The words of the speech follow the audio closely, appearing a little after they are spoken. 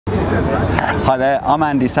Hi there, I'm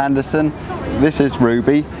Andy Sanderson. This is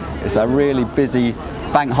Ruby. It's a really busy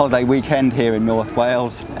bank holiday weekend here in North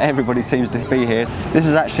Wales. Everybody seems to be here. This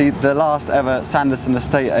is actually the last ever Sanderson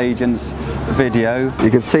Estate Agents video. You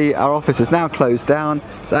can see our office is now closed down.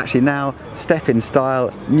 It's actually now step-in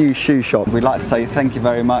style new shoe shop. We'd like to say thank you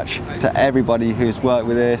very much to everybody who's worked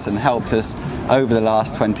with us and helped us over the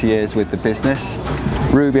last 20 years with the business.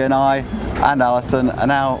 Ruby and I and Alison are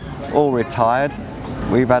now all retired.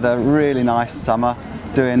 We've had a really nice summer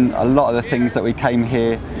doing a lot of the things that we came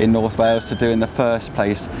here in North Wales to do in the first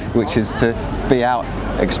place, which is to be out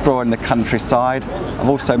exploring the countryside. I've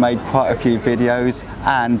also made quite a few videos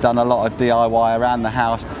and done a lot of DIY around the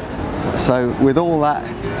house. So with all that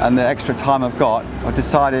and the extra time I've got, I've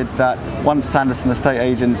decided that once Sanderson Estate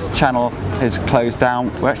Agents channel is closed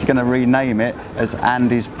down, we're actually going to rename it as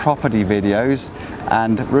Andy's Property Videos,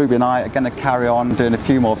 and Ruby and I are going to carry on doing a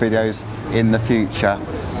few more videos in the future.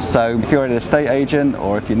 So if you're an estate agent,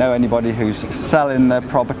 or if you know anybody who's selling their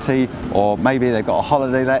property, or maybe they've got a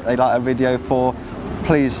holiday that they'd like a video for,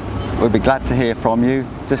 please, we'd be glad to hear from you.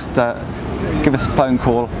 Just give us a phone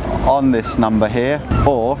call on this number here,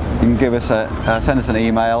 or you can give us send us an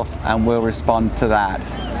email and we'll respond to that.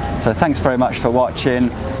 So thanks very much for watching,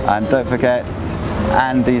 and don't forget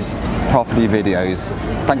Andy's Property Videos.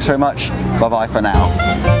 Thanks very much. Bye bye for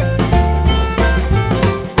now.